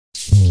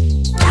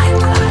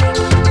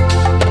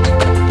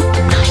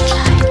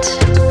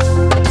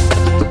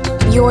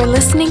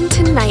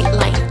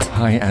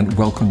Hi, and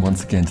welcome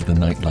once again to the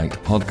Nightlight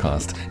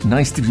podcast.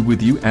 Nice to be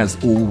with you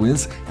as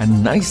always,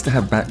 and nice to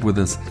have back with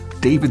us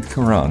David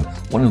Karan,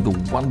 one of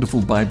the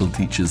wonderful Bible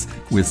teachers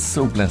we're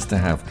so blessed to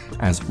have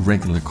as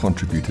regular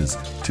contributors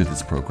to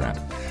this program.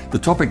 The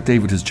topic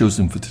David has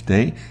chosen for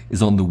today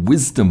is on the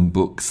wisdom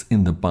books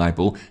in the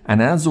Bible,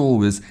 and as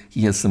always,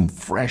 he has some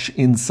fresh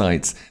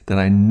insights that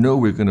I know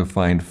we're going to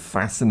find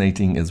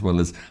fascinating as well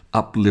as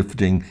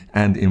uplifting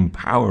and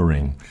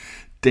empowering.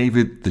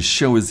 David, the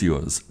show is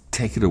yours.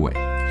 Take it away.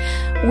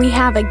 We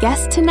have a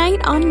guest tonight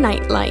on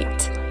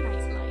Nightlight.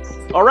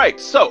 All right,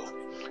 so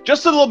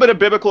just a little bit of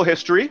biblical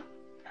history.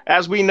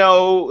 As we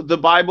know, the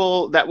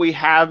Bible that we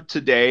have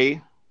today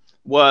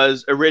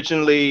was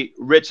originally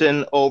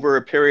written over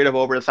a period of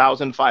over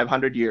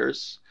 1,500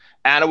 years.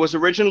 And it was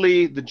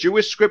originally the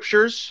Jewish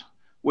scriptures,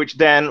 which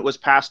then was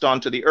passed on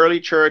to the early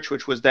church,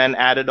 which was then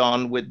added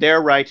on with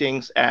their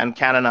writings and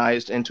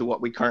canonized into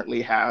what we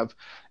currently have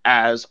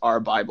as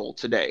our Bible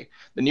today.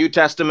 The New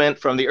Testament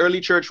from the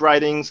early church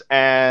writings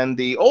and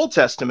the Old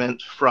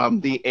Testament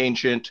from the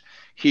ancient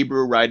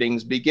Hebrew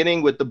writings,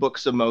 beginning with the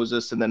books of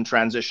Moses and then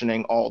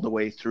transitioning all the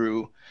way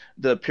through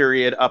the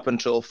period up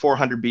until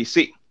 400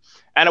 BC.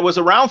 And it was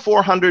around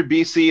 400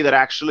 BC that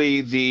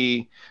actually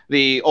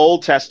the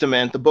Old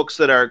Testament, the books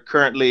that are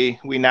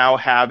currently we now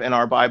have in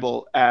our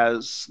Bible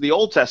as the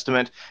Old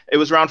Testament, it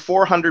was around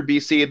 400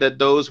 BC that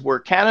those were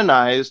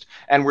canonized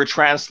and were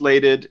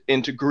translated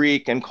into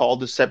Greek and called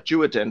the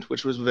Septuagint,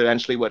 which was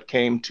eventually what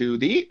came to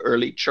the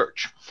early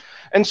church.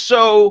 And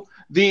so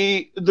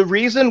the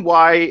reason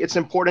why it's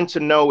important to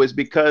know is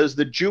because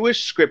the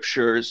Jewish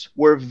scriptures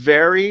were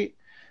very,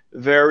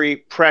 very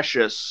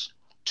precious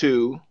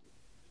to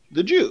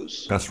the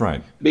Jews. That's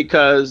right.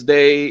 Because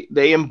they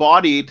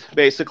embodied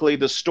basically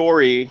the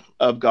story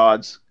of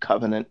God's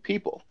covenant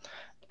people.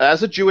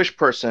 As a Jewish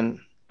person,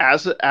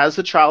 as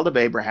a child of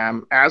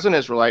Abraham, as an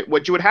Israelite,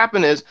 what would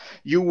happen is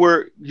you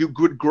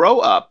would grow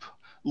up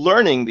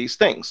learning these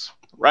things,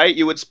 right?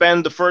 You would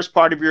spend the first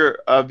part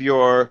of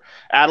your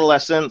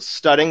adolescence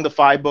studying the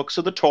 5 books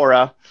of the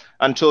Torah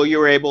until you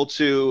were able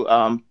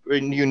to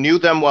you knew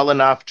them well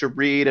enough to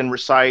read and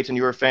recite, and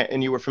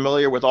you were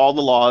familiar with all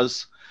the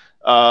laws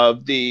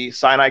of the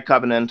Sinai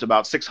covenant,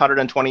 about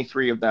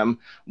 623 of them.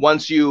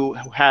 Once you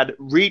had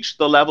reached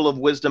the level of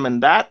wisdom in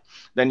that,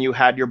 then you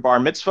had your bar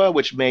mitzvah,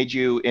 which made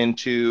you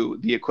into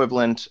the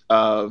equivalent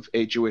of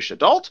a Jewish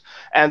adult.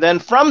 And then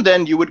from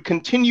then you would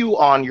continue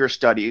on your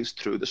studies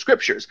through the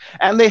scriptures.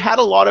 And they had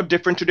a lot of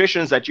different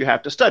traditions that you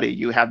had to study.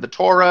 You had the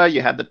Torah,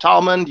 you had the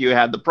Talmud, you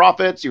had the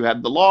prophets, you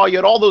had the law, you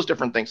had all those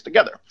different things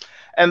together.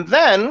 And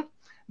then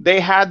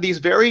they had these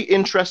very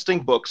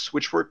interesting books,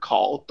 which were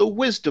called the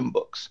wisdom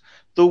books,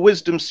 the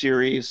wisdom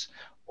series,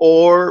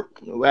 or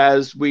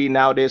as we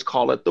nowadays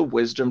call it, the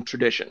wisdom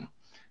tradition.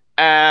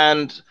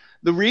 And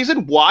the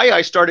reason why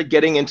I started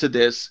getting into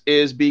this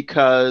is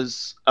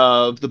because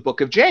of the book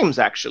of James,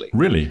 actually.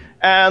 Really?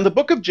 And the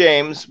book of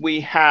James,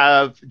 we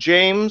have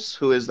James,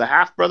 who is the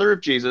half-brother of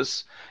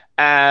Jesus,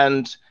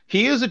 and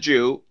he is a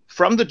Jew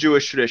from the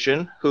Jewish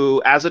tradition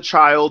who, as a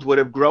child, would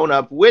have grown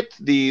up with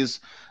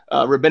these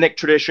rabbinic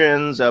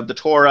traditions of the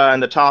Torah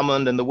and the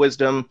Talmud and the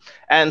wisdom.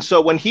 And so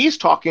when he's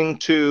talking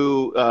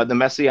to the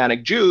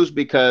Messianic Jews,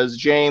 because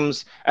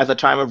James, at the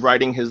time of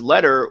writing his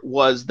letter,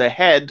 was the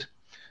head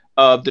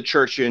of the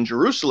church in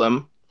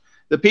Jerusalem,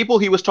 the people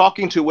he was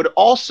talking to would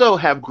also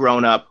have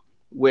grown up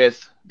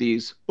with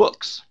these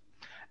books.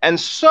 And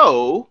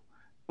so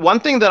one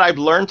thing that I've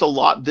learned a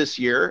lot this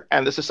year,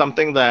 and this is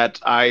something that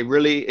I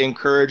really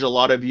encourage a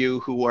lot of you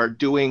who are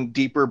doing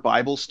deeper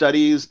Bible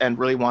studies and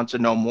really want to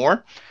know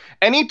more,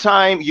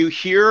 anytime you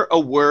hear a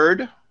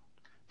word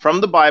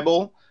from the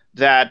Bible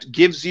that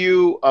gives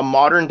you a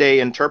modern day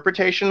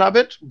interpretation of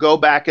it, go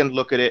back and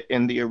look at it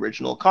in the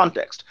original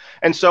context.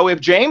 And so if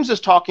James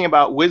is talking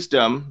about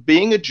wisdom,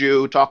 being a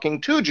Jew,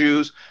 talking to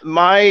Jews,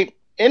 my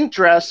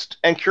interest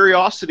and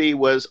curiosity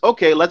was,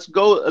 okay, let's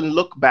go and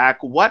look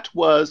back. What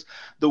was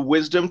the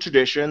wisdom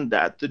tradition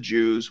that the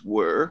Jews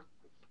were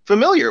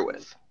familiar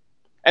with?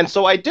 And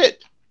so I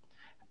did.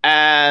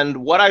 And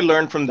what I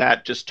learned from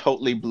that just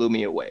totally blew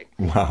me away.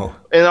 Wow.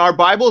 In our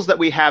Bibles that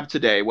we have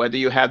today, whether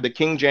you have the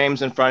King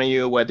James in front of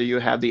you, whether you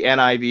have the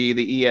NIV,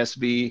 the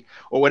ESV,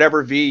 or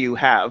whatever V you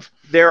have,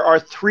 there are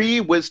 3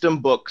 wisdom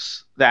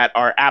books that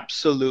are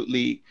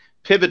absolutely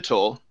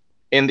pivotal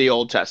in the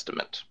Old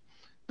Testament.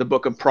 The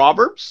book of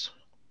Proverbs,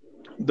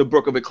 the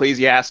book of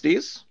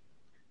Ecclesiastes,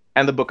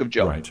 and the book of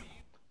Job. Right.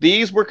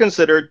 These were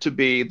considered to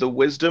be the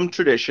wisdom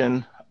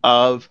tradition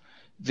of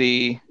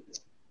the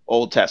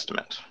Old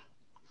Testament.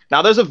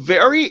 Now, there's a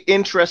very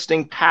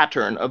interesting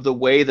pattern of the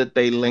way that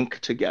they link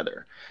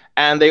together.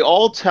 And they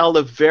all tell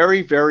a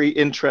very, very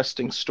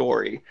interesting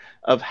story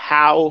of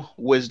how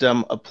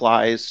wisdom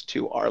applies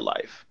to our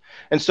life.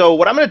 And so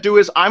what I'm going to do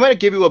is I'm going to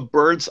give you a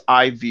bird's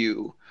eye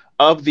view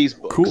of these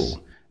books.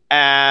 Cool.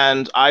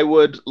 And I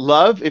would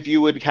love if you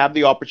would have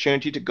the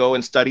opportunity to go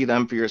and study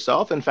them for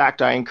yourself. In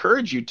fact, I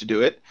encourage you to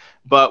do it,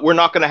 but we're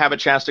not going to have a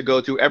chance to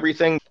go through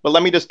everything. But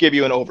let me just give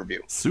you an overview.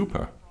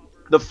 Super.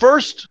 The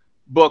first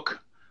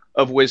book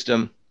of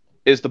wisdom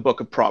is the book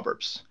of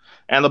Proverbs.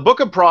 And the book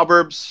of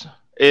Proverbs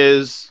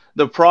is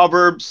the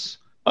Proverbs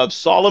of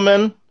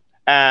Solomon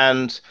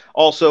and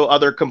also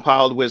other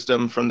compiled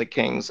wisdom from the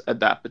kings at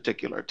that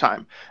particular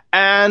time.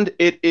 And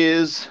it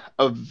is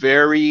a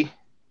very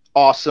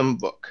awesome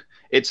book.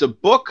 It's a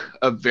book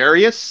of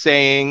various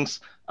sayings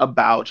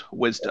about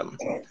wisdom.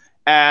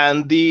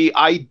 And the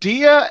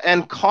idea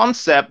and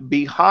concept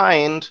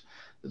behind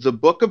the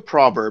book of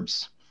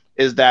Proverbs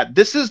is that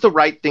this is the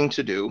right thing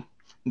to do.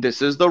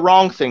 This is the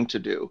wrong thing to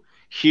do.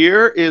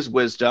 Here is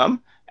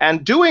wisdom,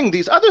 and doing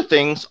these other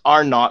things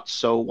are not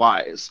so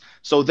wise.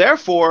 So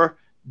therefore,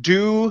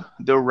 do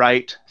the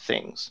right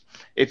things.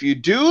 If you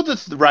do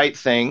the right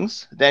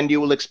things, then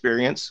you will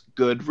experience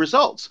good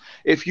results.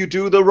 If you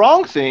do the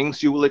wrong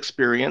things, you will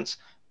experience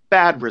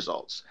bad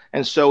results.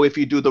 And so if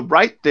you do the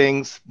right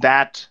things,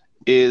 that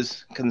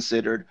is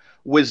considered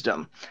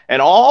wisdom.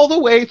 And all the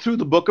way through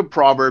the book of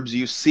Proverbs,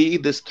 you see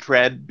this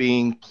thread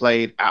being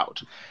played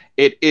out.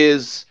 It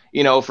is,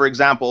 for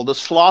example, the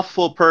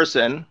slothful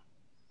person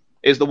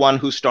is the one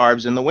who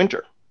starves in the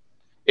winter.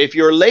 If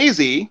you're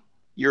lazy,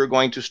 you're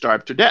going to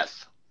starve to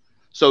death.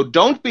 So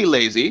don't be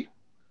lazy,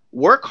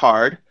 work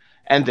hard,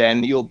 and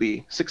then you'll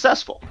be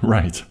successful.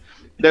 Right.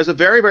 There's a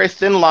very, very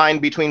thin line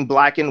between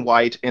black and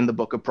white in the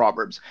book of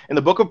Proverbs. In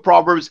the book of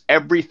Proverbs,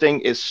 everything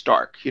is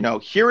stark.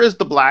 Here is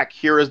the black,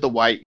 here is the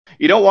white.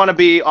 You don't want to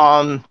be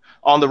on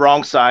the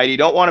wrong side. You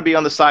don't want to be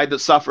on the side that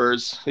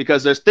suffers,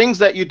 because there's things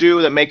that you do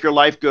that make your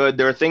life good.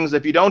 There are things,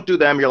 if you don't do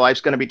them, your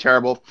life's going to be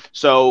terrible.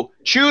 So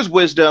choose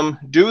wisdom,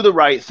 do the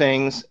right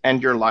things,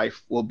 and your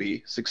life will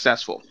be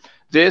successful.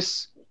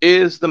 This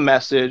is the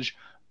message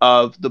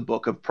of the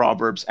book of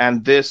Proverbs,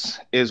 and this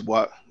is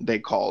what they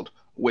called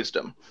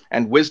wisdom.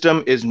 And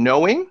wisdom is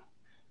knowing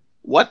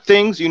what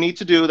things you need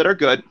to do that are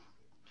good,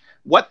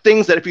 what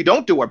things that if you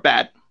don't do are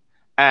bad,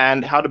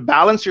 and how to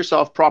balance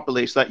yourself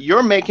properly so that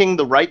you're making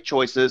the right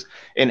choices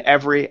in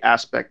every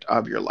aspect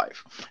of your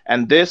life.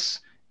 And this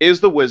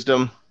is the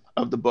wisdom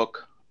of the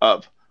book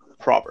of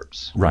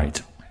Proverbs.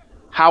 Right.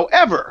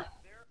 However,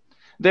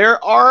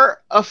 there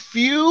are a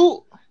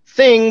few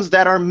things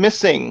that are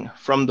missing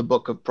from the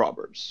book of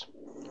Proverbs.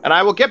 And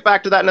I will get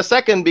back to that in a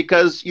second,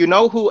 because you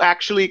know who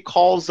actually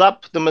calls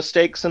up the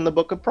mistakes in the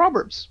book of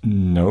Proverbs?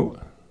 No.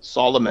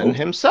 Solomon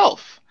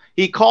himself.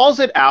 He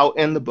calls it out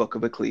in the book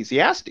of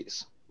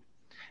Ecclesiastes.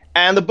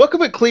 And the book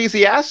of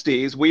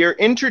Ecclesiastes, we are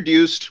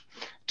introduced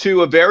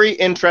to a very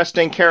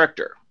interesting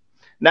character.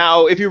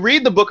 Now, if you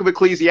read the book of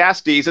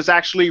Ecclesiastes, it's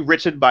actually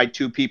written by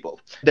two people.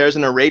 There's a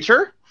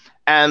narrator,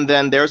 and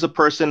then there's a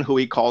person who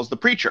he calls the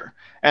preacher.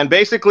 And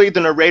basically, the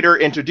narrator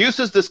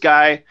introduces this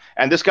guy,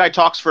 and this guy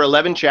talks for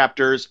 11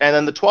 chapters, and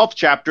then the 12th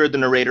chapter, the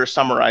narrator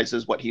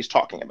summarizes what he's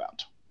talking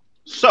about.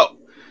 So,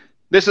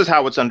 this is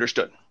how it's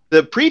understood.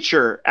 The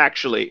preacher,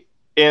 actually,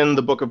 in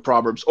the book of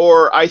Proverbs,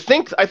 or I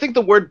think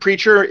the word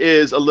preacher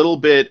is a little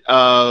bit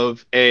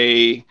of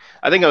a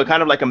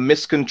kind of like a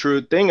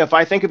misconstrued thing.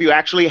 If you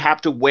actually have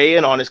to weigh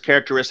in on his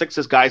characteristics,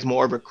 this guy's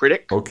more of a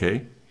critic.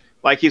 Okay.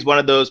 Like he's one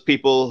of those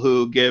people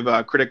who give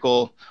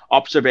critical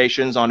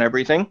observations on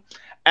everything.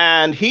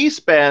 And he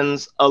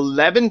spends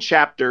 11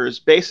 chapters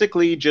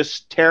basically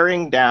just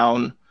tearing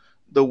down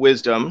the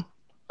wisdom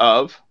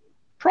of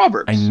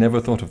Proverbs. I never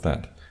thought of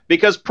that.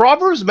 Because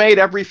Proverbs made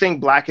everything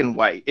black and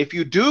white. If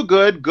you do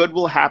good, good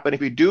will happen.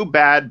 If you do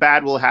bad,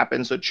 bad will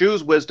happen. So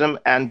choose wisdom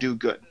and do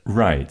good.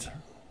 Right.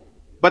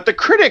 But the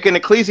critic in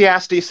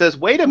Ecclesiastes says,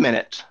 wait a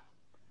minute.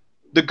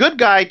 The good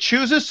guy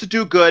chooses to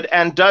do good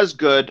and does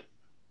good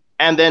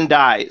and then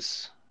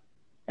dies.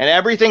 And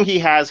everything he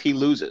has, he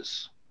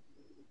loses.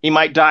 He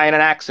might die in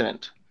an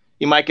accident.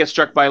 He might get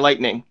struck by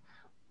lightning.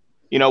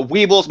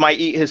 Weevils might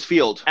eat his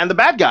field. And the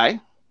bad guy,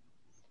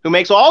 who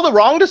makes all the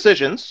wrong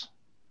decisions,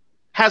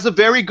 has a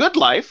very good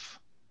life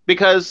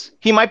because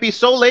he might be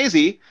so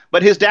lazy,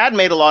 but his dad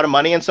made a lot of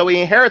money, and so he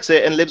inherits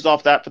it and lives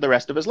off that for the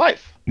rest of his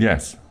life.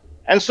 Yes.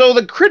 And so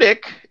the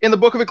critic in the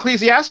book of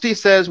Ecclesiastes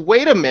says,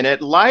 wait a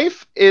minute,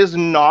 life is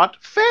not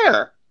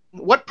fair.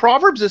 What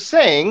Proverbs is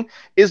saying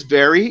is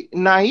very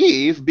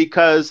naive,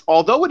 because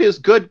although it is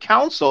good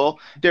counsel,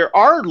 there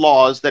are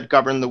laws that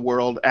govern the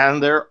world,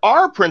 and there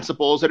are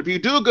principles that if you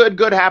do good,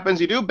 good happens.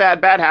 You do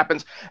bad, bad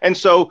happens. And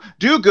so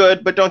do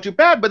good, but don't do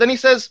bad. But then he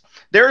says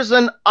there's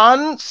an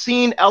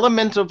unseen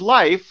element of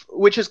life,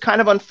 which is kind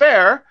of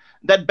unfair,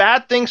 that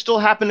bad things still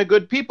happen to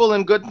good people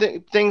and good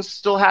things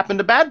still happen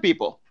to bad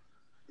people.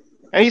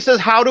 And he says,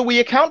 how do we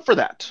account for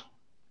that?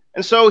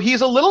 And so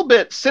he's a little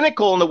bit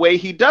cynical in the way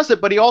he does it,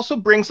 but he also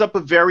brings up a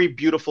very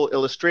beautiful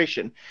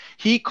illustration.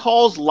 He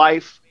calls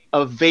life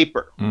a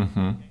vapor.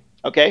 Mm-hmm.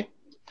 Okay?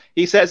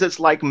 He says it's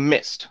like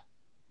mist.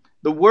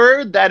 The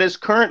word that is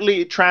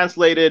currently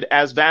translated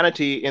as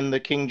vanity in the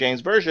King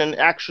James Version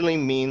actually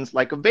means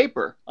like a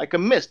vapor, like a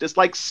mist. It's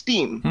like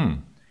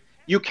steam.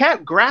 You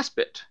can't grasp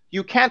it.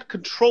 You can't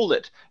control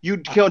it. You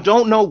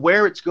don't know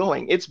where it's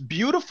going. It's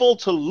beautiful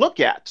to look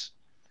at,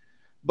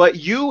 but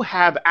you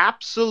have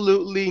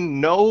absolutely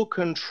no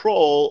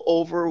control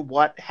over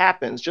what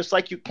happens. Just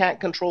like you can't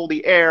control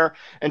the air,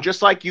 and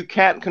just like you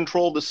can't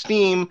control the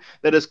steam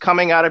that is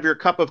coming out of your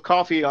cup of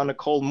coffee on a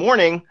cold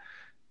morning,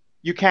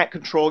 you can't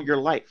control your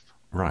life.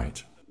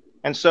 Right.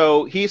 And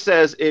so he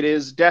says it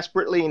is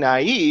desperately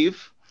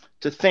naive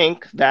to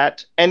think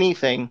that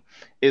anything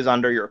is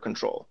under your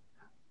control.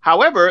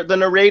 However, the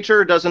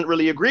narrator doesn't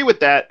really agree with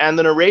that, and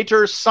the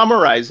narrator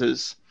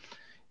summarizes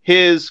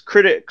his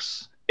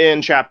critics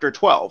in chapter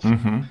 12.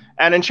 Mm-hmm.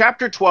 And in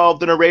chapter 12,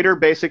 the narrator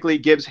basically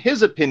gives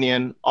his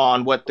opinion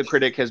on what the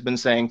critic has been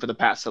saying for the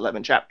past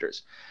 11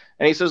 chapters.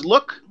 And he says,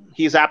 look,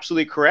 he's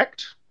absolutely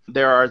correct.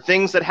 There are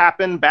things that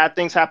happen. Bad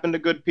things happen to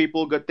good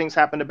people. Good things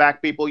happen to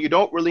bad people. You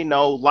don't really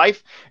know.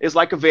 Life is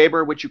like a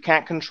vapor, which you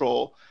can't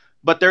control.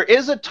 But there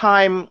is a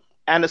time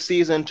and a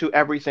season to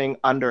everything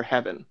under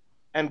heaven.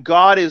 And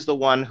God is the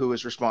one who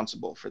is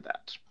responsible for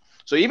that.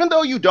 So even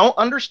though you don't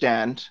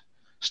understand,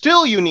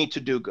 still you need to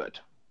do good.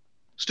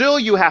 Still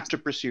you have to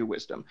pursue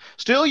wisdom.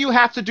 Still you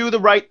have to do the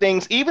right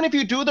things. Even if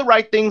you do the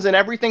right things and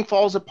everything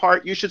falls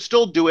apart, you should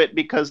still do it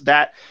because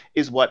that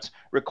is what's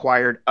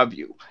required of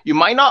you. You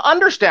might not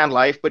understand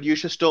life, but you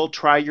should still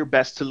try your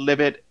best to live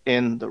it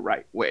in the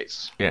right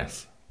ways.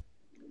 Yes.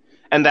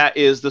 And that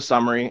is the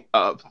summary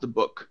of the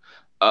book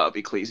of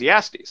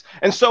Ecclesiastes.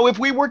 And so if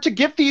we were to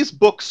give these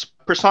books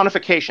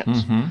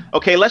personifications,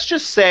 okay, let's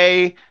just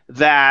say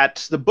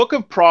that the book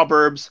of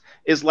Proverbs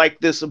is like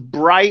this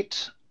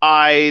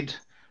bright-eyed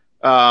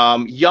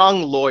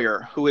young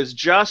lawyer who has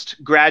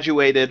just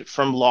graduated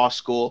from law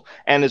school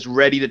and is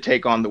ready to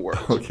take on the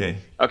world.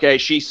 Okay,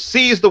 she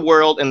sees the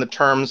world in the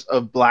terms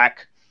of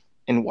black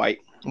and white.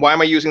 Why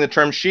am I using the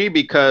term she?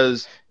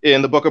 Because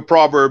in the book of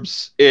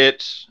Proverbs,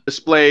 it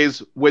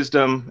displays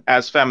wisdom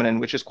as feminine,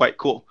 which is quite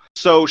cool.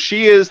 So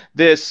she is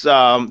this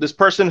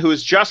person who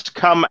has just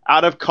come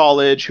out of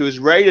college, who is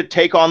ready to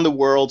take on the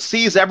world,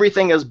 sees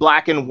everything as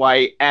black and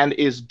white, and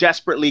is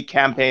desperately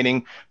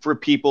campaigning for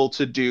people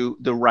to do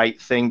the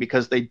right thing.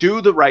 Because they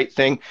do the right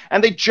thing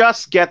and they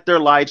just get their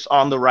lives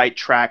on the right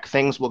track,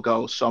 things will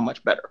go so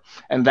much better.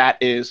 And that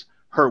is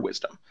her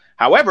wisdom.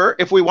 However,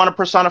 if we want to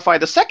personify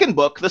the second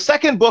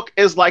book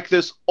is like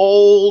this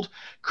old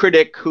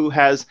critic who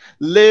has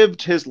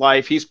lived his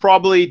life. He's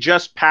probably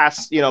just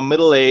past,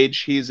 middle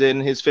age. He's in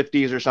his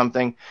 50s or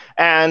something.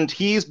 And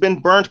he's been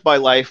burnt by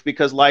life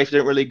because life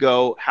didn't really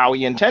go how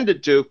he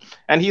intended to.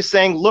 And he's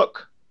saying,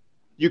 look,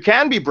 you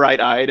can be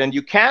bright-eyed and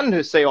you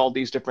can say all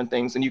these different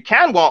things and you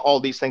can want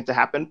all these things to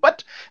happen.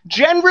 But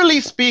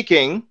generally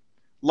speaking,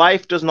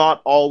 life does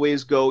not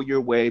always go your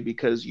way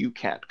because you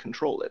can't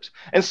control it.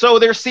 And so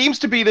there seems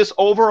to be this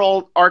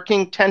overall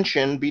arcing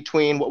tension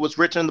between what was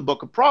written in the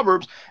book of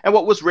Proverbs and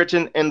what was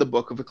written in the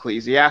book of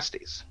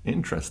Ecclesiastes.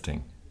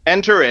 Interesting.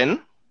 Enter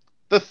in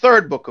the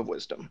third book of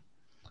wisdom,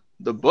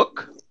 the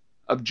book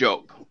of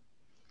Job.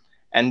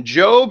 And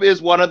Job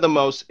is one of the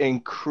most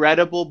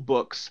incredible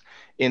books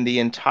in the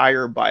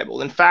entire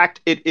Bible. In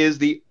fact, it is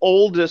the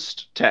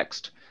oldest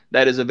text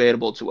that is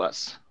available to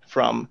us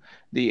from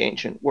the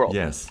ancient world.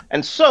 Yes.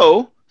 And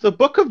so the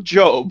book of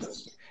Job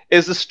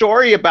is a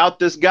story about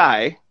this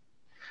guy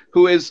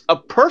who is a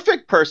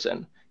perfect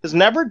person, has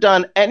never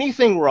done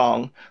anything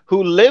wrong,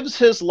 who lives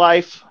his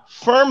life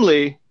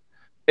firmly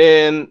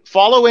in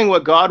following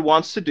what God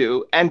wants to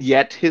do, and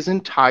yet his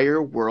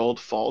entire world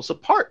falls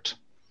apart.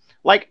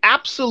 Like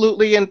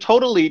absolutely and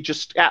totally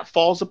just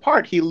falls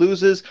apart. He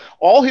loses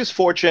all his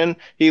fortune.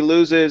 He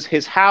loses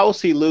his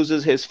house. He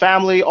loses his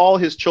family. All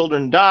his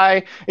children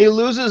die. He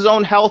loses his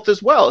own health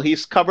as well.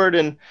 He's covered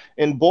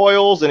in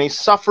boils and he's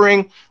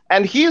suffering.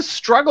 And he is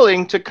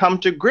struggling to come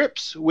to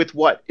grips with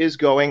what is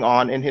going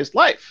on in his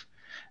life.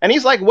 And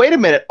he's like, wait a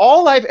minute,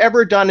 all I've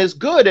ever done is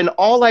good and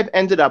all I've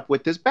ended up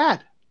with is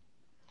bad.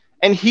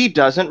 And he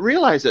doesn't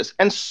realize this.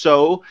 And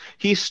so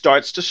he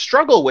starts to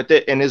struggle with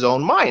it in his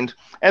own mind.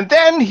 And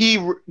then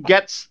he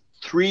gets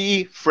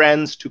 3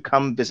 friends to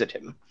come visit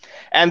him.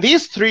 And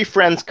these 3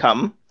 friends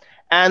come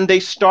and they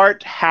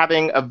start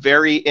having a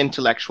very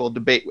intellectual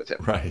debate with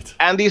him. Right.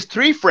 And these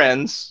 3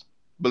 friends,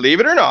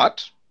 believe it or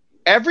not,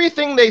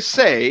 everything they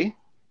say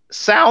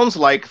sounds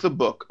like the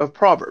book of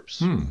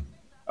Proverbs.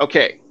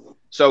 Okay.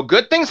 So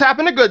good things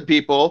happen to good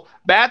people,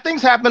 bad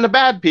things happen to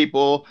bad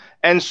people,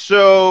 and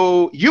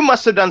so you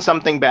must have done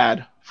something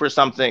bad for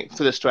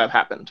this to have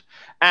happened.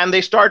 And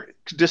they start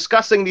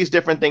discussing these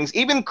different things,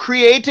 even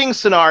creating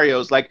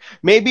scenarios, like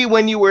maybe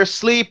when you were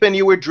asleep and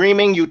you were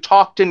dreaming, you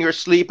talked in your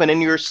sleep, and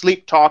in your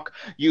sleep talk,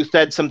 you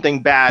said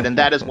something bad, and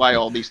that is why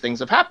all these things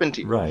have happened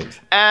to you. Right.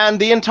 And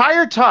the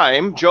entire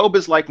time, Job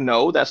is like,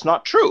 no, that's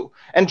not true.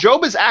 And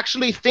Job is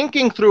actually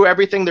thinking through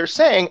everything they're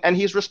saying, and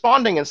he's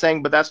responding and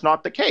saying, but that's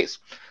not the case.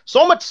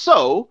 So much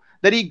so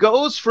that he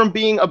goes from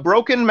being a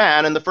broken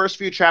man in the first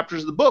few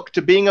chapters of the book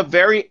to being a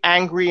very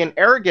angry and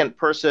arrogant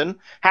person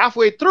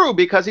halfway through,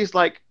 because he's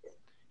like,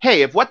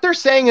 hey, if what they're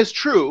saying is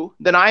true,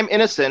 then I'm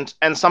innocent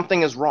and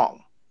something is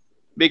wrong.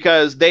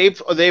 because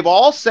they've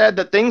all said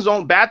that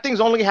bad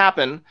things only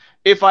happen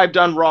if I've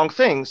done wrong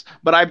things,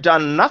 but I've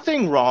done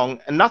nothing wrong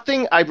and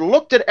nothing. I've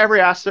looked at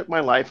every aspect of my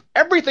life.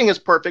 Everything is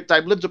perfect.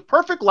 I've lived a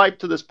perfect life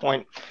to this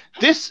point.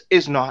 This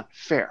is not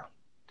fair.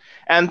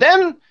 And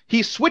then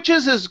he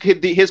switches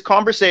his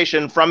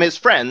conversation from his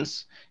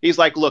friends. He's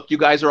like, look, you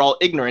guys are all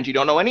ignorant. You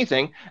don't know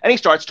anything. And he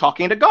starts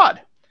talking to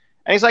God.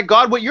 And he's like,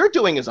 God, what you're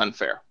doing is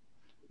unfair,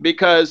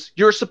 because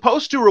you're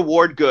supposed to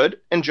reward good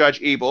and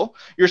judge evil.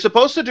 You're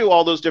supposed to do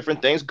all those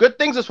different things. Good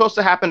things are supposed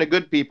to happen to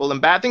good people,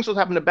 and bad things will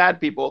happen to bad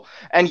people.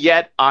 And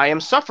yet I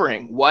am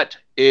suffering. What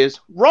is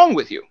wrong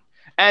with you?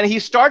 And he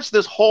starts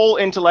this whole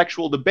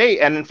intellectual debate.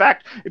 And in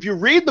fact, if you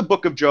read the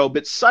book of Job,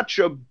 it's such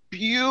a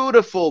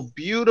beautiful,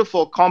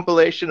 beautiful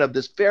compilation of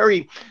this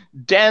very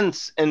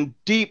dense and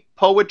deep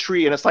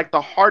poetry. And it's like the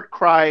heart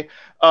cry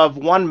of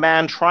one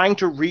man trying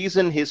to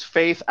reason his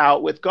faith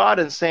out with God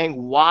and saying,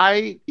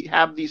 why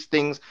have these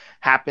things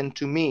happen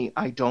to me?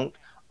 I don't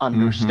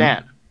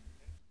understand.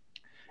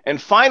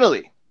 And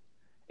finally,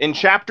 in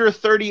chapter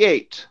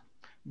 38,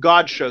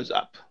 God shows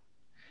up.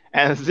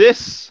 And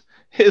this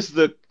is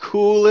the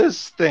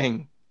coolest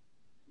thing.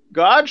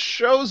 God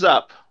shows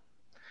up,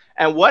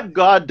 and what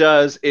God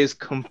does is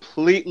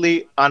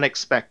completely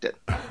unexpected.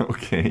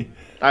 Okay.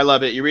 I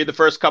love it. You read the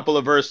first couple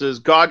of verses,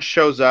 God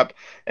shows up,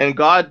 and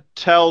God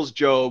tells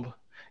Job,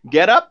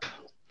 get up,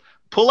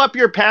 pull up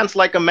your pants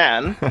like a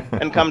man,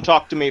 and come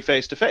talk to me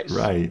face to face.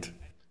 Right.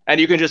 And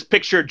you can just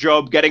picture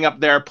Job getting up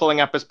there, pulling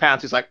up his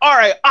pants. He's like, all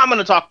right, I'm going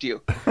to talk to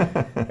you.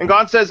 And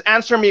God says,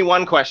 answer me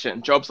one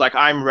question. Job's like,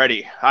 I'm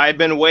ready. I've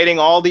been waiting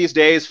all these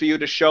days for you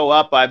to show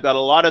up. I've got a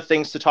lot of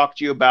things to talk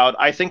to you about.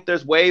 I think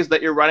there's ways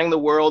that you're running the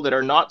world that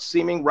are not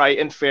seeming right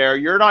and fair.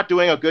 You're not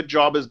doing a good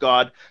job as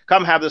God.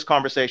 Come have this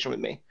conversation with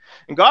me.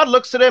 And God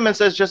looks at him and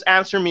says, just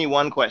answer me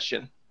one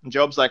question. And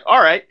Job's like,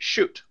 all right,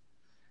 shoot.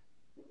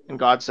 And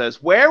God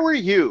says, where were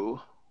you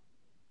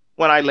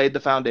when I laid the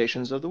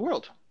foundations of the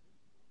world?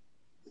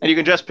 And you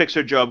can just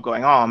picture Job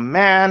going, oh,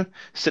 man,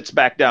 sits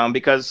back down,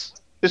 because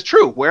it's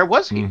true. Where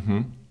was he?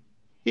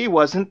 He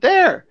wasn't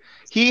there.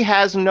 He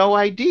has no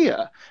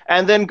idea.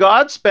 And then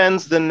God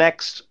spends the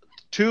next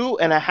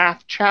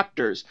 2.5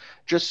 chapters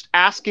just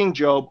asking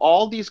Job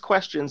all these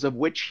questions of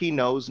which he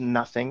knows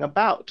nothing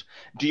about.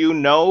 Do you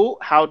know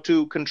how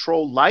to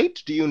control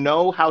light? Do you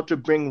know how to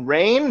bring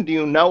rain? Do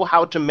you know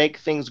how to make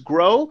things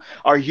grow?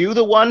 Are you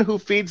the one who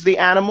feeds the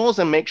animals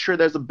and makes sure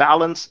there's a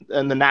balance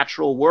in the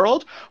natural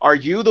world? Are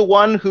you the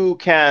one who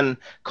can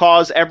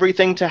cause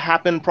everything to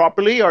happen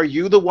properly? Are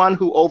you the one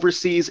who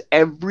oversees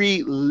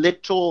every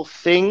little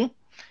thing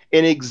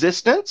in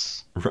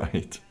existence?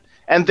 Right.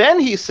 And then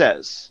he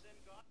says,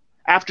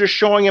 after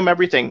showing him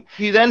everything,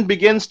 he then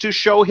begins to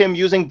show him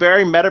using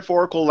very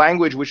metaphorical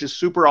language, which is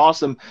super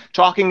awesome,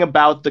 talking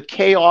about the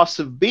chaos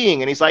of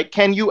being. And he's like,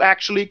 can you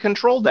actually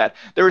control that?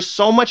 There is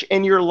so much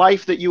in your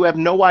life that you have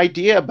no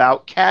idea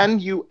about. Can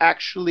you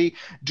actually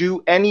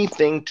do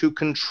anything to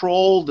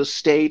control the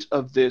state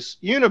of this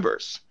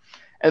universe?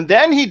 And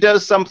then he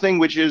does something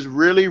which is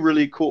really,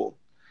 really cool.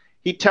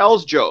 He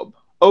tells Job,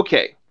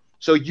 okay,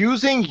 so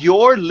using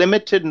your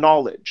limited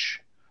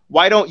knowledge,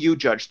 why don't you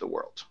judge the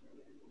world?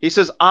 He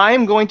says,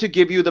 I'm going to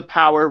give you the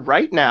power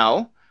right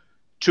now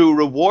to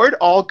reward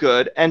all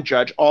good and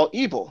judge all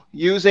evil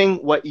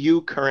using what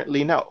you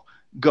currently know.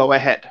 Go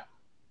ahead.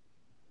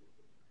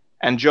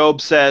 And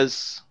Job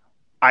says,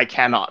 I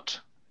cannot.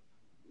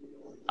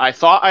 I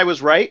thought I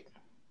was right,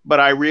 but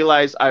I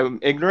realize I'm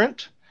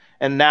ignorant,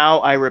 and now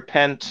I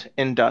repent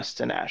in dust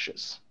and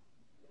ashes.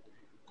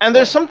 And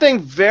there's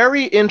something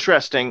very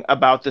interesting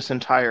about this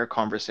entire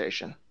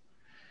conversation.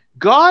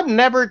 God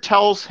never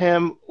tells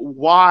him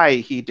why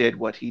he did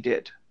what he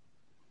did.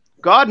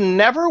 God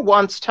never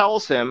once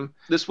tells him,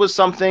 this was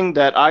something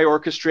that I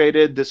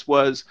orchestrated, this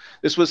was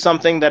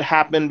something that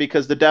happened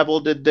because the devil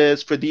did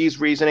this for these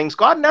reasonings.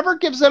 God never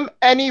gives him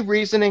any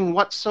reasoning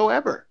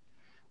whatsoever.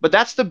 But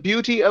that's the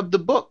beauty of the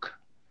book,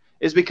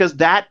 is because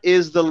that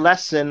is the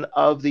lesson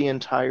of the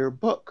entire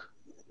book.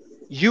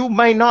 You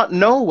may not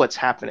know what's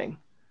happening,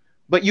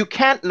 but you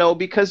can't know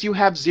because you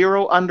have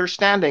zero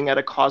understanding at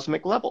a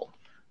cosmic level.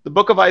 The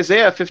book of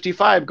Isaiah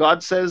 55,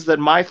 God says that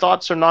my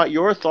thoughts are not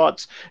your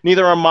thoughts,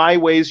 neither are my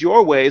ways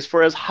your ways.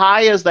 For as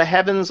high as the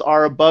heavens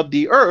are above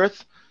the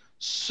earth,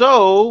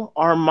 so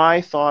are my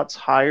thoughts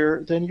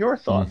higher than your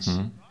thoughts.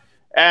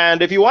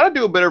 And if you want to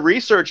do a bit of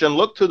research and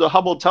look through the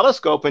Hubble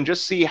telescope and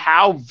just see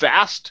how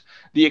vast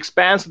the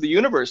expanse of the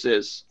universe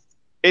is,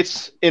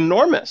 it's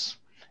enormous.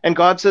 And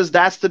God says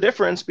that's the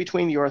difference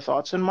between your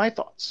thoughts and my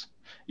thoughts.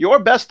 Your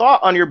best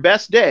thought on your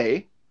best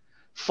day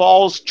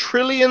falls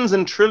trillions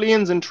and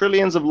trillions and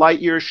trillions of light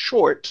years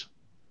short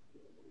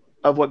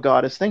of what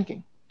God is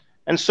thinking.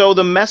 And so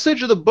the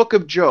message of the book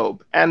of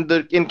Job and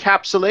the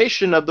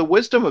encapsulation of the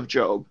wisdom of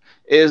Job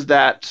is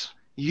that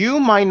you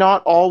might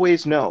not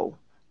always know,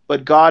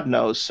 but God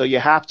knows. So you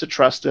have to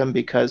trust him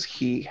because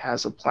he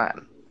has a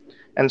plan.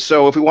 And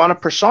so if we want to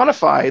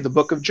personify the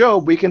book of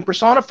Job, we can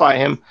personify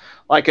him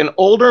like an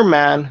older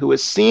man who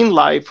has seen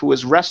life, who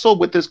has wrestled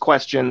with his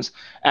questions,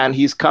 and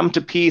he's come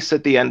to peace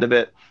at the end of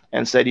it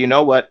and said, you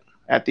know what?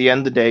 At the end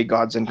of the day,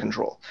 God's in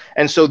control.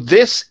 And so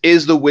this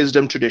is the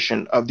wisdom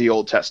tradition of the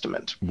Old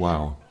Testament.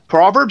 Wow.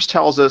 Proverbs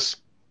tells us,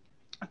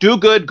 do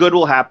good, good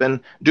will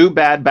happen. Do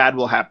bad, bad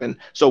will happen.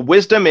 So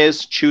wisdom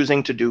is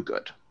choosing to do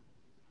good.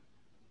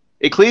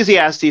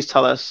 Ecclesiastes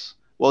tell us,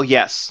 well,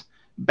 yes,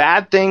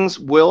 bad things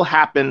will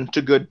happen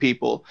to good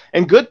people,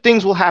 and good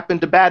things will happen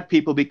to bad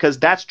people because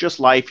that's just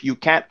life. You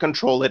can't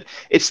control it.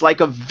 It's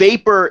like a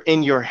vapor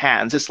in your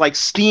hands. It's like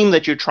steam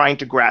that you're trying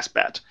to grasp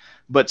at.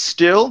 But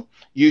still,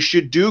 you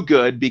should do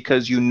good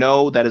because you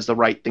know that is the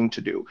right thing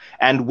to do.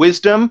 And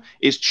wisdom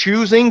is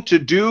choosing to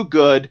do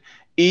good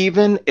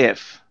even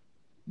if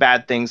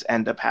bad things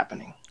end up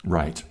happening.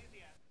 Right.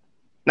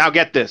 Now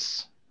get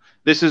this.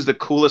 This is the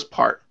coolest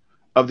part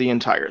of the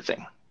entire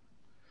thing.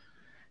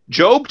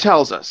 Job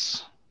tells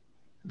us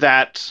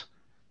that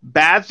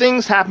bad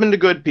things happen to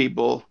good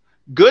people,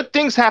 good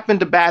things happen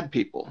to bad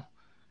people.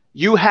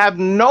 You have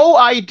no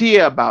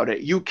idea about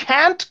it. You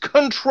can't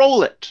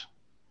control it,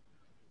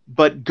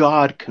 but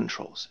God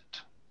controls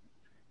it.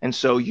 And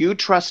so you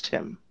trust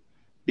him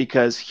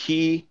because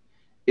he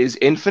is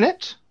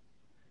infinite,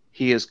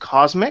 he is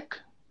cosmic,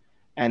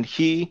 and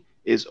he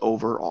is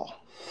over all.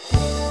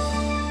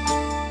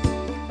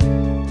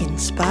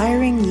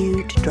 Inspiring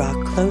you to draw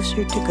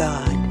closer to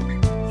God.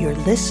 You're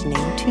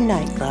listening to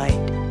Nightlight.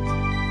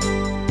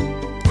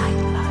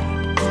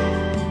 Nightlight.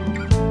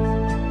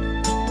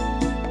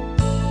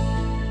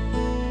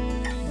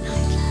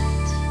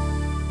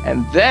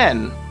 And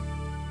then,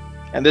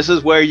 and this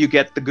is where you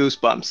get the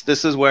goosebumps.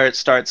 This is where it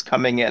starts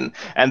coming in.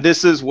 And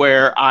this is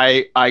where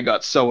I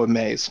got so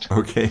amazed.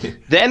 Okay.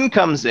 Then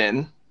comes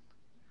in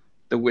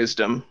the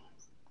wisdom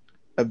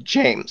of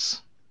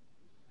James.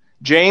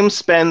 James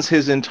spends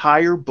his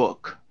entire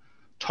book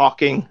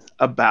talking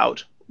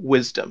about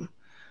wisdom,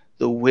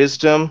 the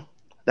wisdom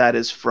that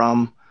is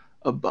from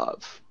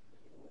above.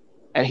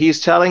 And he's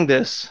telling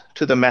this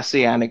to the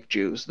Messianic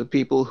Jews, the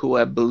people who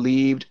have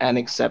believed and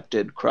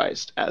accepted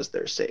Christ as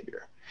their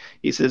Savior.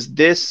 He says,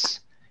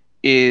 this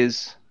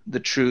is the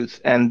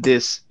truth and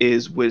this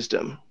is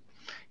wisdom.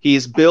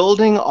 He's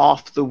building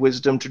off the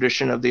wisdom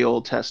tradition of the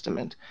Old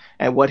Testament.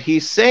 And what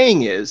he's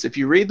saying is, if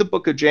you read the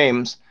book of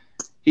James,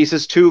 he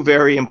says two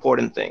very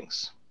important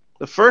things.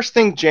 The first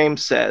thing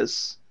James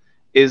says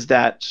is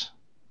that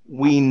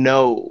we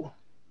know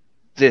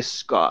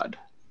this God.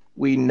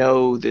 We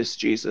know this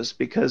Jesus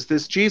because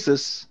this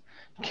Jesus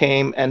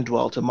came and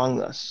dwelt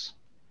among us.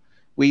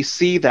 We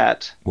see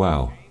that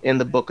in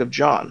the book of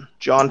John.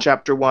 John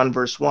chapter 1,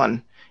 verse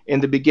 1. In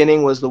the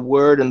beginning was the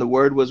Word, and the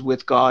Word was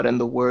with God, and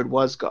the Word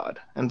was God.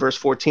 And verse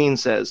 14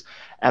 says,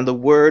 and the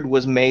Word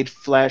was made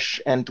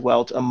flesh and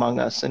dwelt among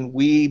us, and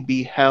we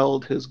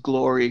beheld his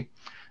glory,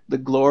 the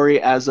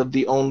glory as of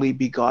the only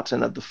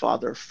begotten of the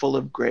Father, full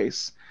of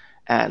grace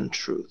and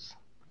truth.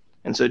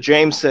 And so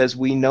James says,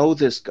 we know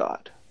this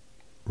God.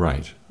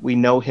 Right. We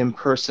know him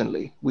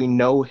personally. We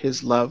know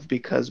his love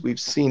because we've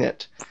seen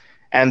it.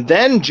 And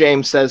then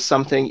James says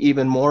something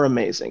even more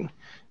amazing.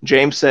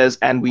 James says,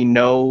 and we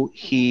know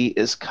he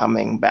is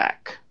coming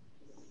back.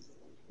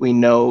 We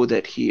know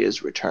that he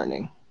is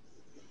returning.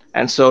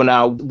 And so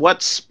now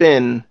what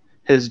spin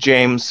has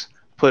James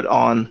put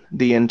on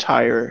the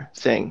entire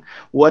thing?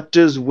 What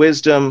does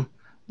wisdom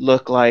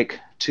look like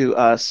to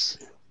us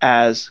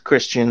as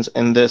Christians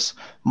in this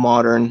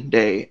modern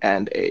day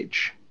and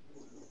age?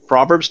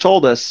 Proverbs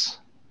told us,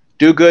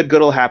 do good,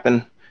 good will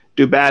happen.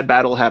 Do bad,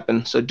 bad will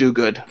happen. So do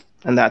good.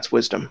 And that's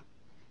wisdom.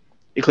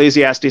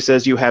 Ecclesiastes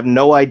says you have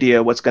no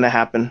idea what's going to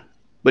happen,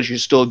 but you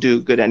still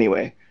do good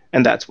anyway.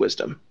 And that's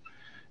wisdom.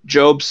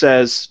 Job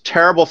says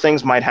terrible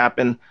things might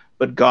happen,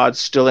 but God's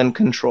still in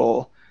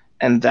control.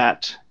 And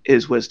that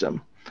is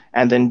wisdom.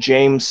 And then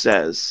James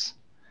says,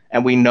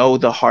 and we know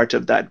the heart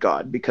of that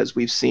God because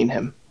we've seen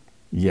him.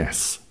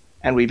 Yes.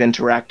 And we've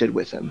interacted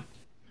with him.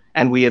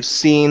 And we have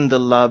seen the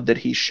love that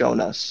he's shown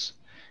us.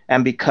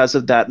 And because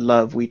of that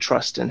love, we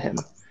trust in him.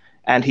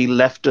 And he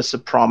left us a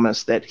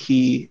promise that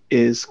he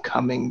is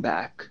coming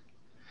back.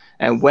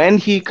 And when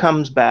he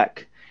comes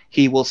back,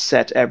 he will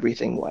set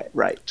everything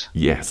right.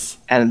 Yes.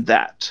 And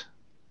that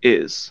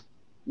is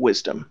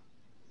wisdom.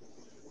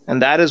 And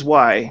that is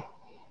why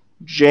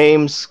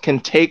James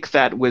can take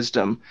that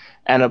wisdom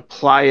and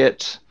apply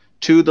it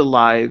to the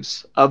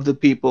lives of the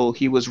people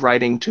he was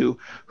writing to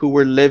who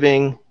were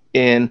living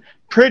in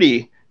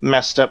pretty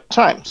messed up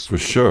times. For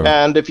sure.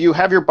 And if you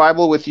have your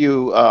Bible with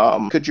you,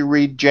 could you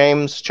read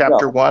James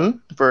chapter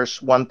 1,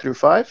 verse 1 through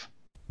 5?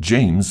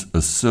 James, a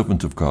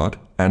servant of God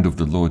and of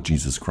the Lord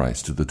Jesus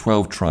Christ, to the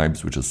 12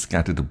 tribes which are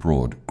scattered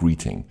abroad,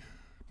 greeting.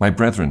 My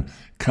brethren,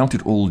 count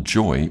it all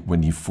joy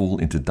when ye fall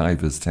into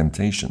divers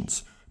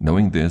temptations,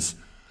 knowing this,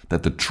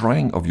 that the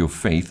trying of your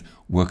faith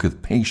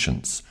worketh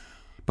patience.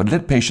 But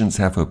let patience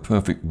have her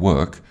perfect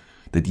work,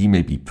 that ye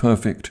may be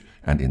perfect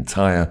and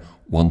entire,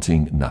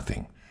 wanting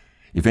nothing.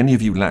 If any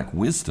of you lack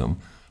wisdom,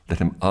 let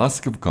him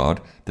ask of God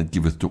that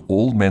giveth to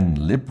all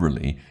men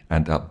liberally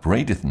and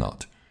upbraideth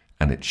not,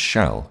 and it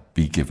shall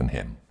be given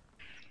him.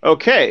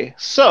 Okay,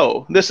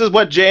 so this is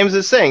what James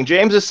is saying.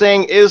 James is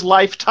saying, is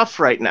life tough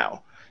right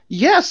now?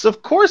 Yes,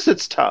 of course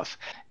it's tough.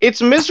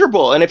 It's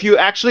miserable. And if you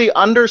actually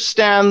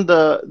understand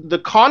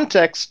the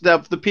context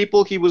of the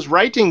people he was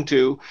writing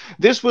to,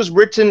 this was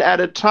written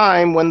at a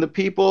time when the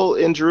people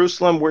in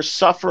Jerusalem were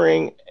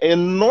suffering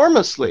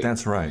enormously.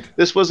 That's right.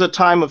 This was a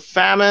time of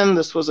famine.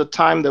 This was a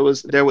time there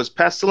was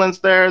pestilence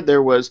there.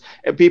 There was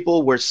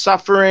people were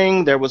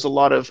suffering. There was a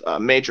lot of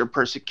major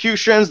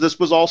persecutions. This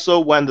was also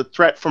when the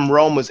threat from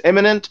Rome was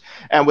imminent,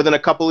 and within a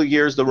couple of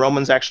years, the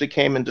Romans actually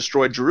came and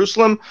destroyed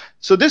Jerusalem.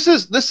 So this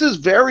is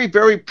very,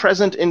 very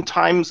present in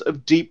times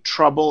of deep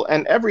trouble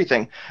and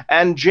everything.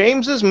 And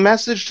James's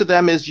message to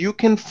them is, you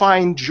can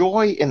find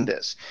joy in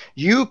this.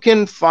 You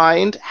can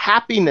find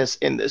happiness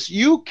in this.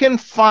 You can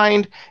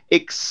find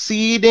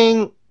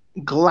exceeding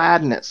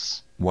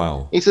gladness.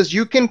 Wow. He says,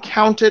 you can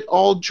count it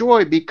all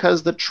joy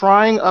because the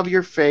trying of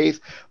your faith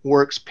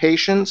works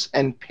patience,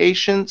 and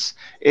patience,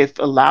 if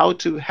allowed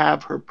to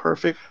have her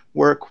perfect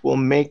work, will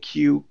make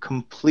you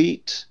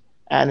complete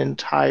and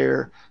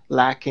entire,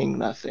 lacking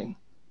nothing.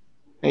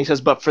 And he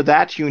says, but for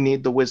that you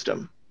need the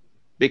wisdom.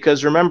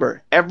 Because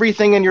remember,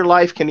 everything in your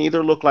life can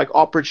either look like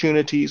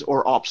opportunities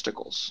or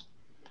obstacles.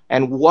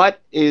 And what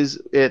is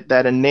it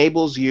that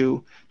enables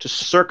you to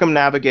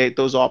circumnavigate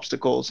those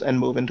obstacles and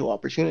move into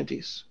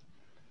opportunities?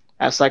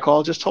 As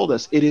psychologists told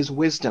us, it is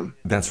wisdom.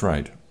 That's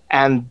right.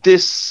 And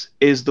this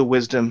is the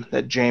wisdom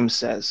that James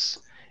says.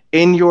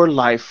 In your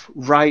life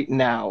right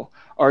now,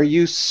 are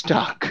you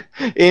stuck?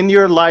 In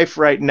your life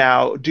right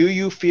now, do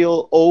you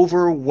feel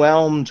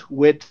overwhelmed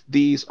with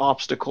these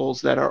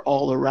obstacles that are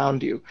all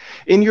around you?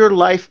 In your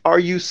life, are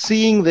you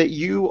seeing that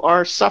you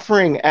are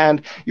suffering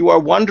and you are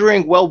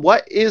wondering, well,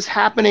 what is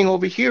happening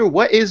over here?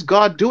 What is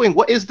God doing?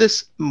 What is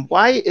this?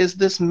 Why is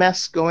this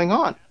mess going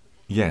on?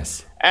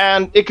 Yes.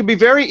 And it can be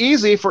very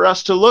easy for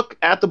us to look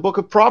at the book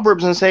of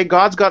Proverbs and say,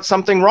 God's got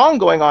something wrong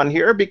going on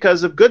here,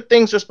 because if good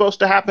things are supposed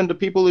to happen to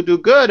people who do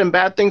good and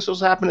bad things are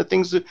supposed to happen to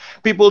things that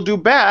people who do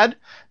bad,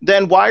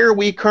 then why are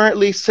we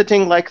currently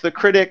sitting like the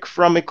critic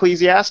from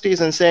Ecclesiastes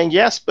and saying,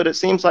 yes, but it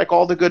seems like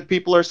all the good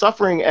people are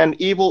suffering and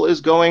evil is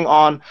going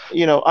on,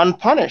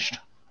 unpunished,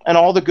 and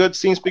all the good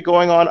seems to be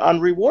going on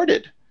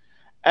unrewarded?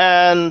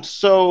 And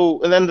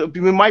then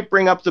we might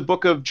bring up the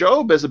book of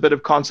Job as a bit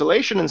of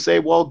consolation and say,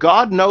 well,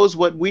 God knows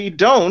what we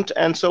don't,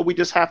 and so we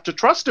just have to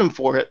trust him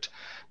for it.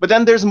 But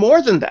then there's more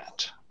than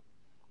that.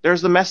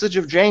 There's the message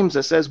of James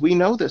that says, we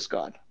know this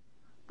God.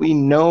 We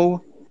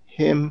know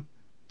him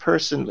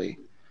personally.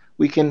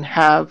 We can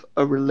have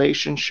a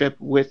relationship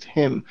with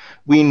him.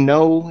 We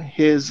know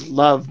his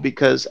love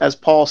because, as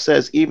Paul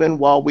says, even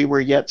while we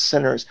were yet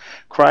sinners,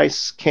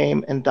 Christ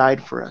came and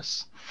died for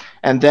us.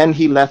 And then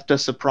he left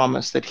us a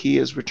promise that he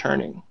is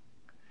returning.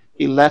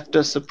 He left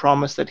us a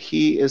promise that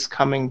he is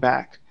coming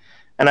back.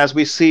 And as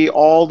we see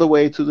all the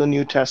way through the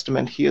New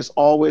Testament, he has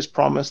always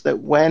promised that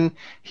when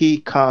he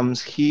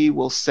comes, he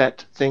will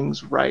set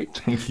things right.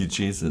 Thank you,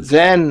 Jesus.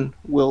 Then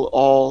will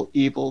all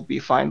evil be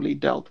finally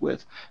dealt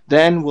with.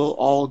 Then will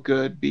all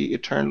good be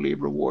eternally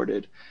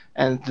rewarded.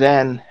 And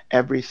then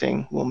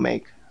everything will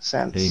make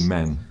sense.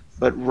 Amen.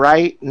 But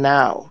right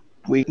now,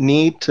 we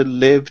need to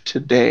live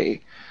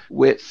today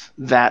with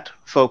that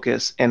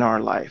focus in our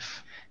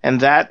life.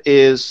 And that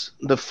is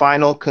the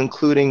final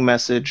concluding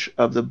message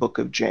of the book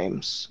of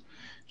James.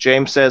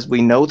 James says,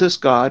 we know this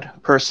God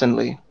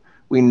personally,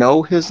 we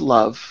know his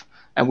love,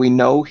 and we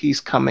know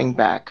he's coming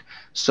back.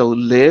 So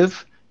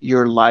live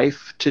your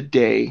life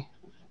today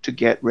to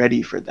get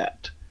ready for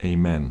that.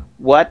 Amen.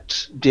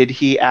 What did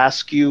he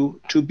ask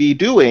you to be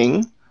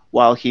doing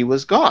while he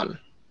was gone?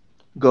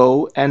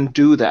 Go and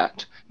do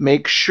that.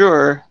 Make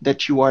sure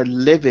that you are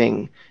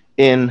living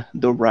in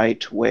the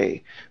right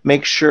way.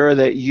 Make sure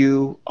that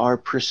you are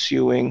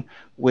pursuing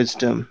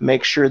wisdom.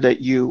 Make sure that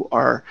you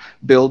are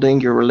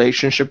building your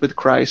relationship with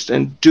Christ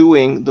and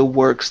doing the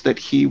works that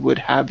he would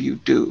have you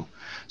do.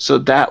 So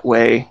that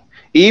way,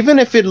 even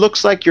if it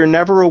looks like you're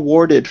never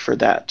rewarded for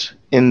that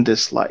in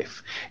this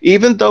life,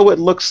 even though it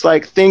looks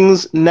like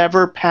things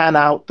never pan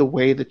out the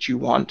way that you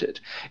wanted,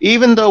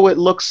 even though it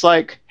looks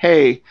like,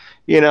 hey,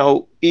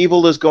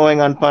 evil is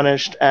going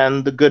unpunished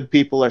and the good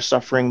people are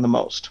suffering the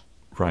most.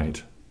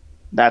 Right.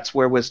 That's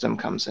where wisdom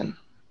comes in.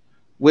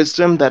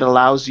 Wisdom that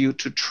allows you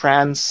to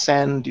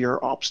transcend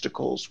your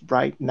obstacles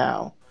right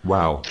now.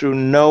 Wow. Through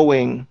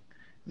knowing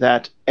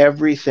that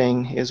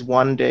everything is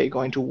one day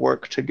going to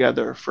work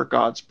together for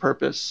God's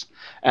purpose,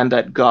 and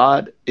that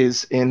God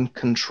is in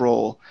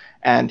control,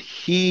 and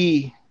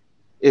he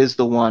is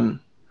the one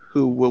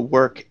who will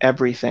work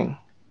everything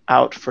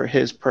out for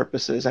his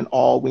purposes, and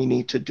all we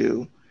need to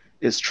do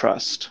is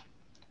trust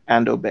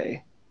and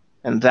obey.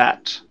 And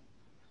that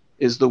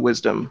is the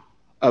wisdom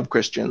of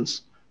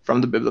Christians from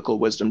the biblical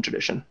wisdom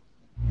tradition.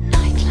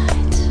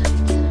 Nightlight.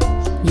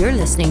 You're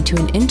listening to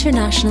an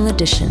international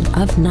edition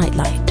of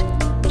Nightlight,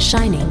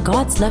 shining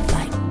God's love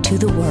light to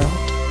the world.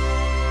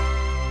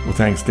 Well,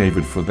 thanks,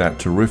 David, for that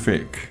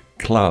terrific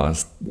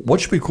class. What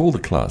should we call the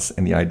class?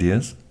 Any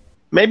ideas?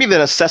 Maybe the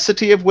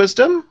necessity of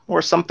wisdom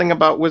or something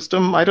about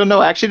wisdom. I don't know.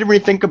 I actually didn't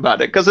really think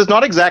about it because it's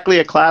not exactly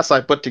a class I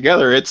put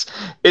together. It's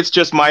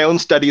just my own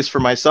studies for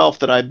myself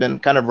that I've been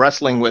kind of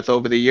wrestling with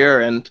over the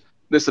year. And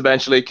this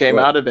eventually came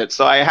Well, out of it.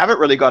 So I haven't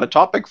really got a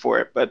topic for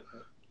it, but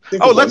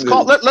think let's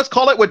about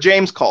call it what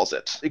James calls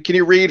it. Can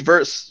you read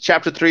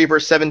chapter 3,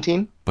 verse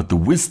 17? But the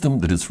wisdom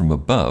that is from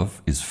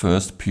above is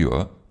first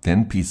pure,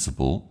 then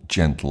peaceable,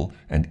 gentle,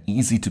 and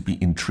easy to be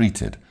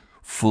entreated,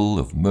 full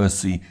of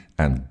mercy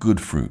and good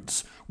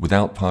fruits,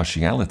 without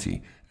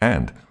partiality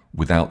and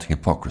without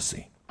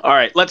hypocrisy. All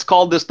right, let's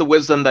call this the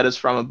wisdom that is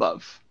from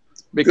above.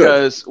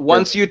 Because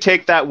once you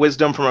take that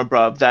wisdom from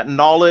above, that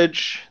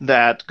knowledge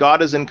that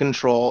God is in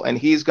control and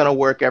he's going to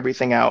work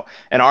everything out,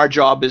 and our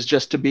job is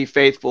just to be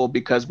faithful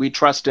because we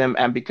trust him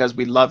and because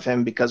we love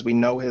him, because we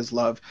know his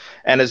love.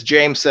 And as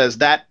James says,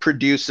 that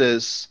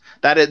produces,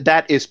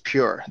 that is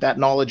pure. That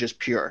knowledge is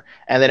pure.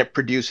 And then it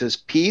produces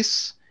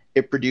peace.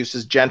 It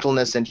produces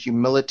gentleness and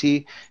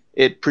humility.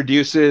 It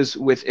produces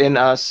within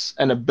us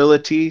an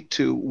ability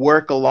to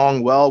work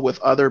along well with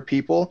other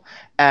people,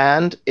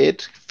 and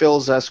it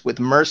fills us with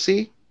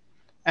mercy,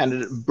 and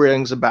it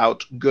brings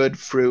about good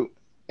fruit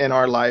in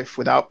our life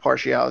without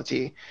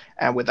partiality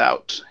and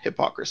without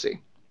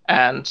hypocrisy.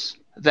 And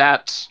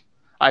that,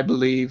 I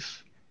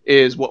believe,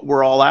 is what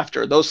we're all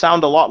after. Those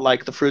sound a lot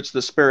like the fruits of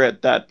the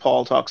Spirit that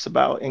Paul talks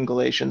about in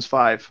Galatians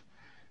 5.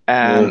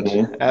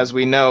 And as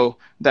we know,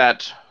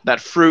 that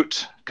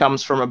fruit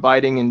comes from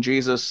abiding in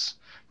Jesus,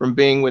 from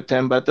being with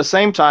him, but at the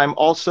same time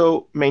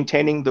also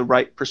maintaining the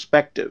right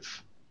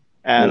perspective.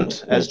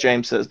 And as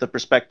James says, the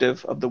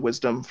perspective of the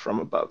wisdom from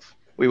above.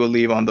 We will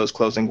leave on those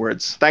closing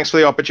words. Thanks for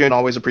the opportunity.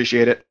 Always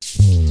appreciate it.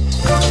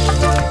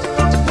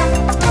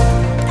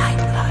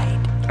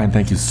 And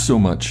thank you so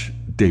much,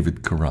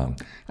 David Karan.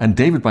 And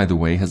David, by the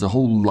way, has a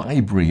whole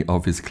library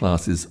of his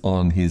classes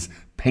on his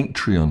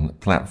Patreon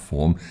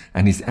platform,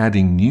 and he's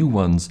adding new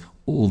ones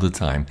all the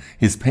time.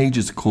 His page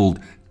is called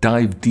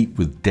Dive Deep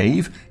with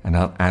Dave, and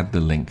I'll add the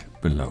link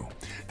below.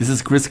 This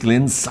is Chris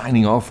Glynn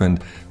signing off,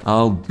 and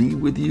I'll be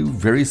with you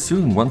very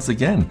soon once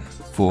again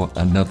for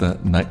another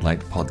Nightlight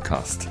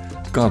podcast.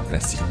 God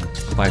bless you.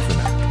 Bye for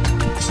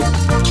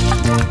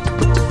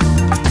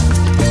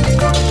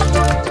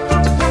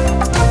now.